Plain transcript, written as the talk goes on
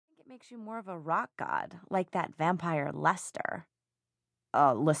makes you more of a rock god, like that vampire Lester.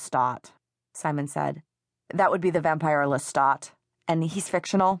 Lestat, Simon said. That would be the vampire Lestat, and he's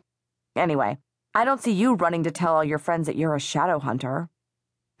fictional. Anyway, I don't see you running to tell all your friends that you're a shadow hunter.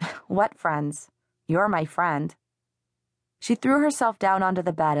 What friends? You're my friend. She threw herself down onto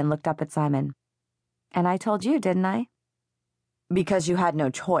the bed and looked up at Simon. And I told you, didn't I? Because you had no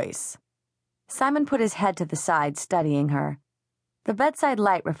choice. Simon put his head to the side, studying her. The bedside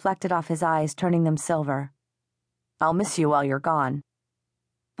light reflected off his eyes, turning them silver. I'll miss you while you're gone.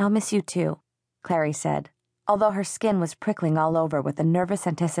 I'll miss you too, Clary said, although her skin was prickling all over with a nervous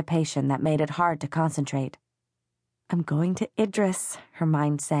anticipation that made it hard to concentrate. I'm going to Idris, her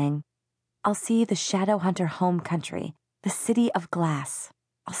mind sang. I'll see the shadow hunter home country, the city of glass.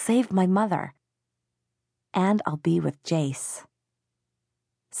 I'll save my mother. And I'll be with Jace.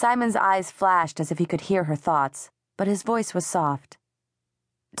 Simon's eyes flashed as if he could hear her thoughts, but his voice was soft.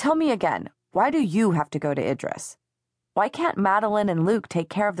 Tell me again, why do you have to go to Idris? Why can't Madeline and Luke take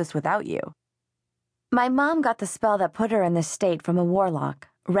care of this without you? My mom got the spell that put her in this state from a warlock,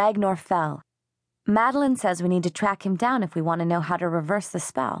 Ragnar Fell. Madeline says we need to track him down if we want to know how to reverse the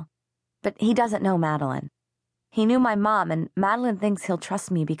spell. But he doesn't know Madeline. He knew my mom, and Madeline thinks he'll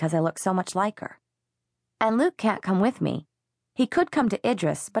trust me because I look so much like her. And Luke can't come with me. He could come to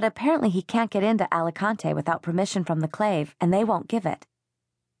Idris, but apparently he can't get into Alicante without permission from the Clave, and they won't give it.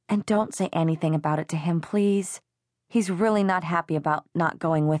 And don't say anything about it to him, please. He's really not happy about not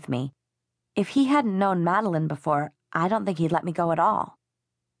going with me. If he hadn't known Madeline before, I don't think he'd let me go at all.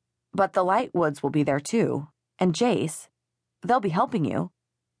 But the Lightwoods will be there too, and Jace. They'll be helping you.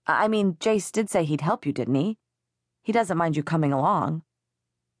 I mean, Jace did say he'd help you, didn't he? He doesn't mind you coming along.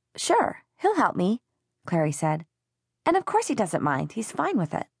 Sure, he'll help me, Clary said. And of course he doesn't mind. He's fine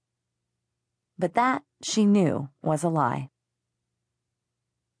with it. But that, she knew, was a lie.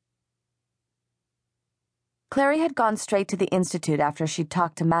 Clary had gone straight to the Institute after she'd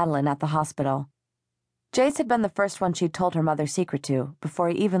talked to Madeline at the hospital. Jace had been the first one she'd told her mother's secret to, before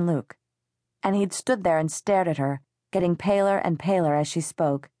even Luke. And he'd stood there and stared at her, getting paler and paler as she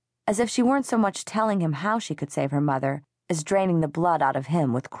spoke, as if she weren't so much telling him how she could save her mother as draining the blood out of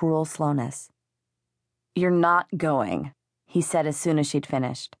him with cruel slowness. You're not going, he said as soon as she'd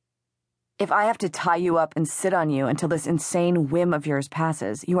finished. If I have to tie you up and sit on you until this insane whim of yours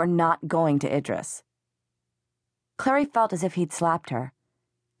passes, you are not going to Idris. Clary felt as if he'd slapped her.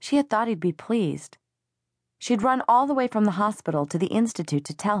 She had thought he'd be pleased. She'd run all the way from the hospital to the Institute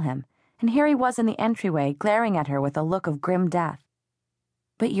to tell him, and here he was in the entryway glaring at her with a look of grim death.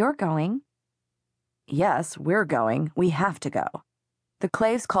 But you're going. Yes, we're going. We have to go. The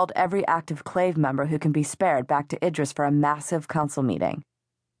Claves called every active Clave member who can be spared back to Idris for a massive council meeting.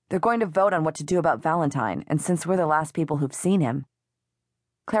 They're going to vote on what to do about Valentine, and since we're the last people who've seen him...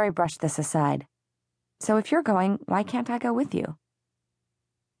 Clary brushed this aside. So if you're going, why can't I go with you?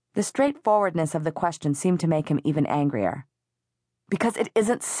 The straightforwardness of the question seemed to make him even angrier. Because it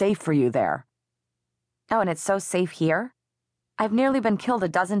isn't safe for you there. Oh, and it's so safe here? I've nearly been killed a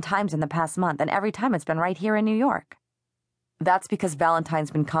dozen times in the past month, and every time it's been right here in New York. That's because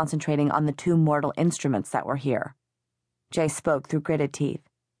Valentine's been concentrating on the two mortal instruments that were here. Jay spoke through gritted teeth.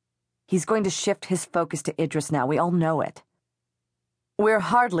 He's going to shift his focus to Idris now, we all know it. We're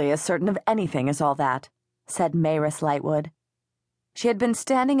hardly as certain of anything as all that, said Mayrus Lightwood. She had been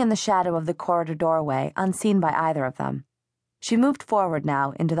standing in the shadow of the corridor doorway, unseen by either of them. She moved forward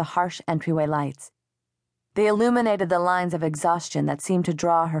now into the harsh entryway lights. They illuminated the lines of exhaustion that seemed to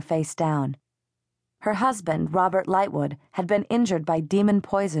draw her face down. Her husband, Robert Lightwood, had been injured by demon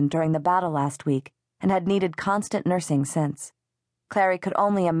poison during the battle last week and had needed constant nursing since. Clary could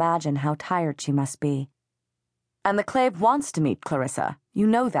only imagine how tired she must be. And the Clave wants to meet Clarissa. You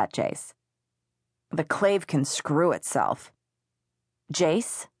know that, Jace. The Clave can screw itself.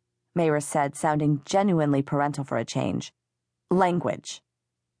 Jace, Mayrus said, sounding genuinely parental for a change. Language.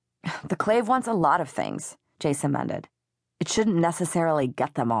 The Clave wants a lot of things, Jace amended. It shouldn't necessarily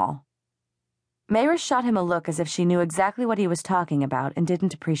get them all. Mayrus shot him a look as if she knew exactly what he was talking about and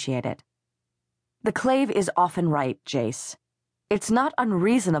didn't appreciate it. The Clave is often right, Jace. It's not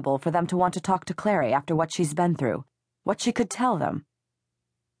unreasonable for them to want to talk to Clary after what she's been through, what she could tell them.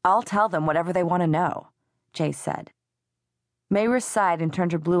 I'll tell them whatever they want to know, Jace said. Mayrus sighed and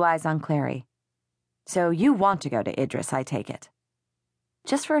turned her blue eyes on Clary. So you want to go to Idris, I take it.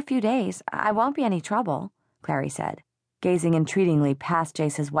 Just for a few days. I won't be any trouble, Clary said, gazing entreatingly past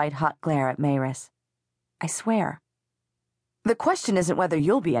Jace's white-hot glare at Mayrus. I swear. The question isn't whether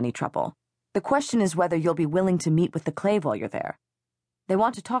you'll be any trouble. The question is whether you'll be willing to meet with the Clave while you're there. They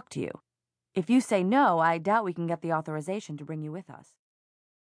want to talk to you. If you say no, I doubt we can get the authorization to bring you with us.